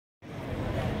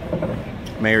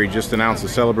Mayor, you just announced the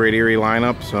Celebrate Erie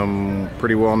lineup, some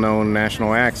pretty well-known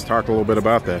national acts. Talk a little bit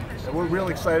about that. We're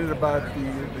really excited about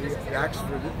the acts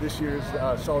for this year's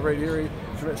Celebrate Erie.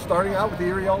 Starting out with the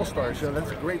Erie All-Stars,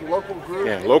 that's a great local group.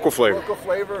 Yeah, local flavor. Local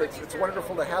flavor. It's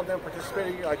wonderful to have them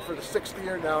participating like for the 6th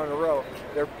year now in a row.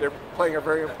 They're playing a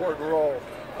very important role.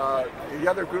 The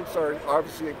other groups are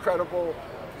obviously incredible,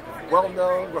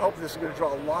 well-known. We're hoping this is going to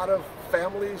draw a lot of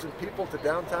families and people to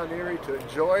downtown Erie to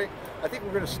enjoy. I think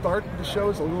we're going to start the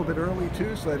shows a little bit early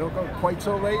too, so they don't go quite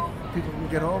so late. People can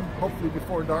get home hopefully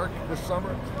before dark this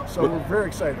summer. So we're very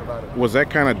excited about it. Was that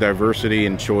kind of diversity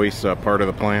and choice part of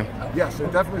the plan? Yes,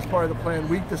 it definitely is part of the plan.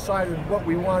 We decided what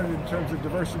we wanted in terms of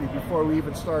diversity before we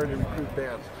even started to recruit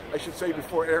bands. I should say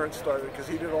before Aaron started, because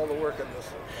he did all the work on this.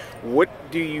 What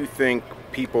do you think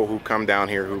people who come down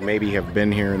here who maybe have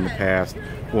been here in the past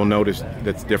will notice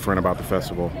that's different about the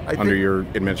festival under your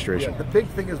administration? Yeah, the big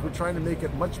thing is we're trying to make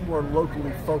it much more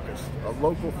locally focused.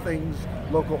 Local things,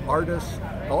 local artists,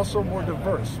 also more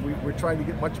diverse. We're trying to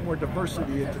get much more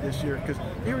diversity into this year because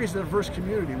Erie's a diverse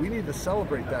community. We need to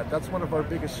celebrate that. That's one of our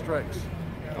biggest strengths.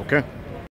 Okay.